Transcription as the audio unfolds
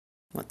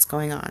what's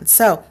going on.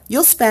 So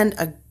you'll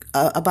spend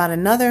about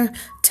another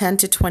 10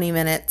 to 20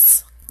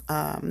 minutes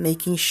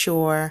making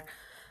sure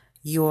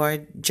your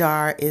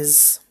jar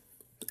is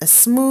as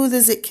smooth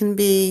as it can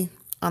be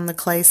on the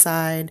clay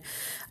side.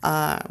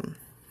 The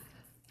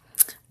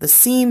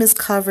seam is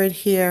covered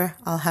here.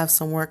 I'll have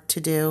some work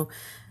to do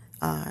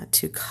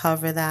to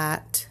cover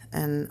that,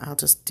 and I'll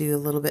just do a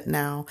little bit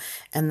now,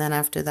 and then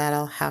after that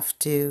I'll have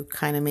to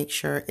kind of make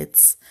sure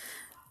it's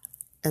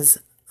as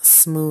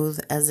smooth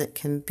as it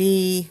can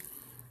be.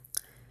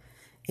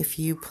 If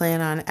you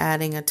plan on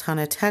adding a ton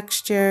of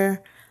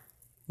texture,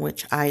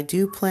 which I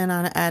do plan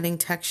on adding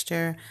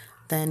texture,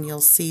 then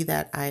you'll see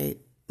that I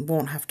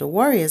won't have to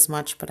worry as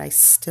much, but I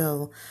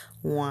still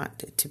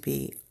want it to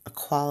be a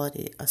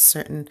quality, a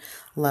certain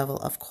level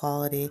of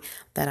quality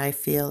that I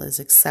feel is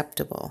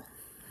acceptable.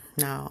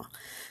 Now,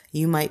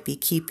 you might be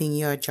keeping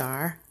your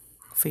jar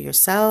for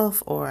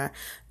yourself, or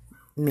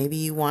maybe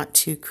you want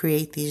to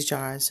create these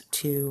jars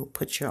to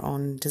put your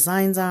own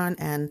designs on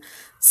and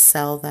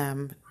sell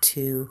them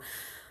to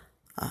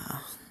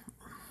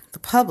the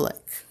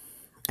public.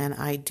 And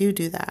I do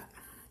that.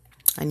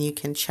 And you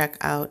can check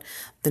out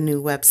the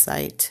new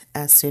website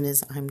as soon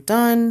as I'm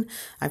done.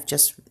 I'm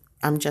just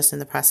in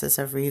the process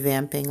of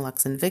revamping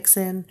Lux and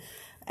Vixen.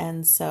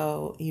 And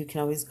so you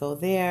can always go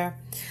there.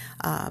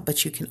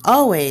 But you can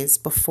always,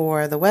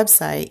 before the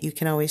website, you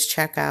can always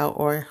check out,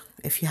 or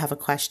if you have a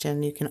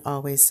question, you can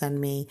always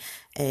send me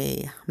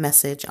a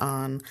message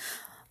on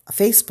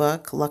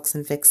Facebook, Lux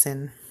and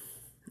Vixen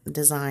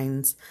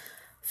Designs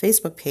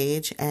Facebook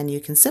page, and you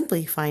can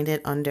simply find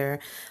it under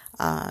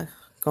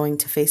going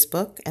to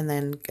Facebook and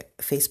then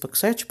Facebook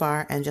search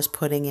bar and just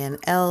putting in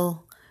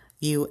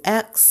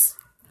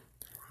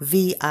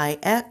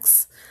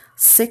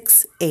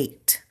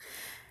LUXVIX68,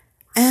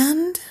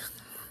 and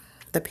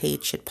the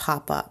page should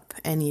pop up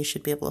and you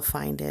should be able to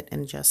find it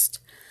and just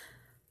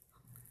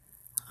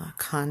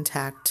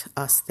contact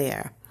us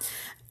there.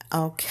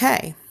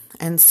 Okay,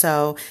 and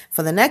so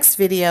for the next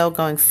video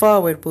going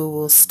forward, we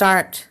will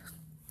start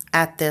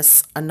at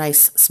this a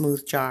nice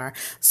smooth jar.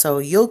 So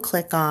you'll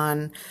click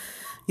off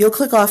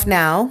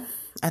now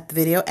at the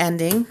video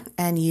ending,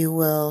 and you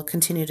will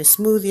continue to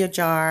smooth your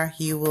jar.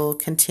 You will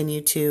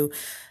continue to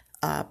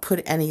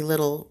put any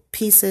little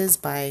pieces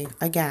by,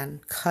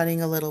 again,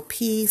 cutting a little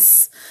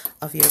piece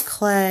of your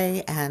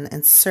clay and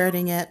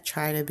inserting it.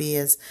 Try to be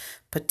as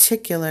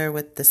particular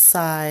with the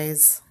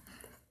size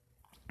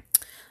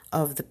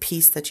of the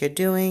piece that you're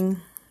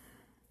doing.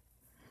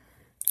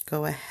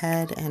 Go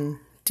ahead and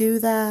do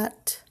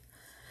that.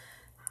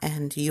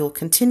 And you'll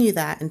continue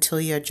that until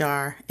your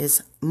jar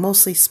is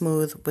mostly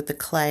smooth with the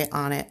clay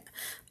on it.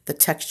 The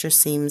texture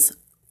seems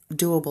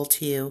doable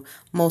to you,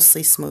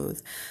 mostly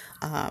smooth.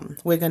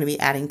 We're going to be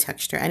adding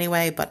texture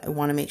anyway, but I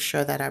want to make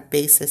sure that our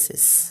basis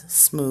is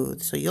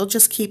smooth. So you'll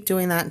just keep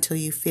doing that until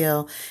you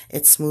feel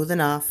it's smooth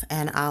enough,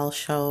 and I'll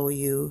show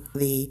you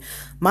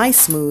my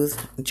smooth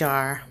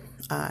jar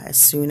as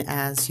soon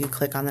as you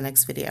click on the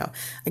next video.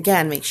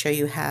 Again, make sure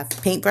you have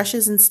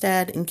paintbrushes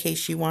instead in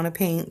case you want to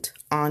paint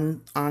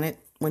on it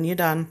when you're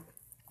done.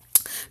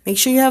 Make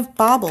sure you have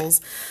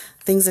baubles,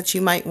 things that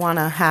you might want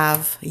to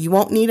have. You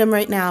won't need them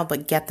right now,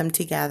 but get them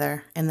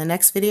together. In the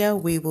next video,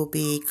 we will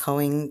be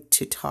going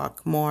to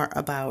talk more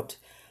about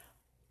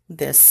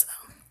this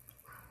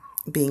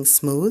being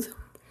smooth,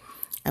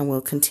 and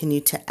we'll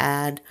continue to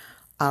add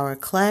our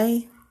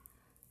clay,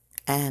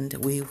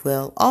 and we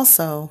will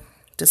also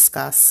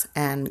discuss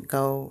and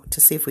go to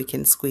see if we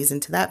can squeeze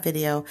into that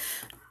video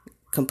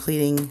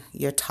completing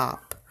your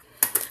top.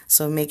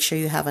 So make sure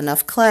you have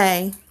enough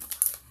clay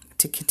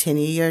to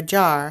continue your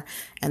jar,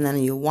 and then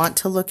you want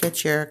to look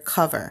at your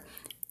cover,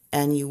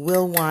 and you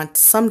will want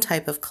some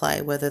type of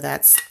clay, whether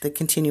that's the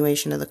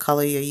continuation of the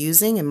color you're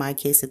using. In my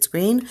case, it's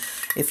green.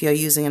 If you're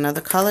using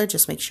another color,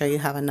 just make sure you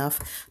have enough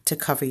to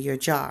cover your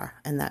jar,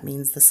 and that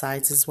means the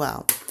sides as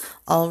well.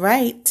 All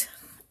right,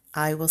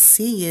 I will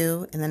see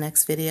you in the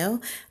next video.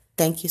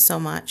 Thank you so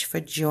much for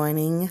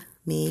joining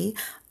me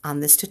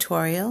on this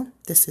tutorial.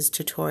 This is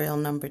tutorial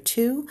number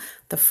 2.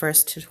 The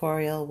first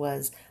tutorial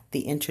was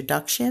the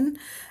introduction,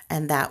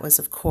 and that was,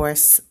 of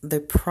course, the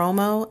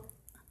promo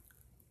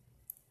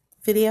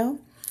video.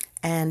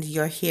 And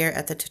you're here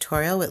at the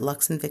tutorial with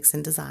Lux and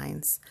Vixen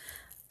Designs.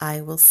 I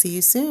will see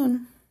you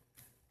soon.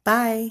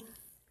 Bye.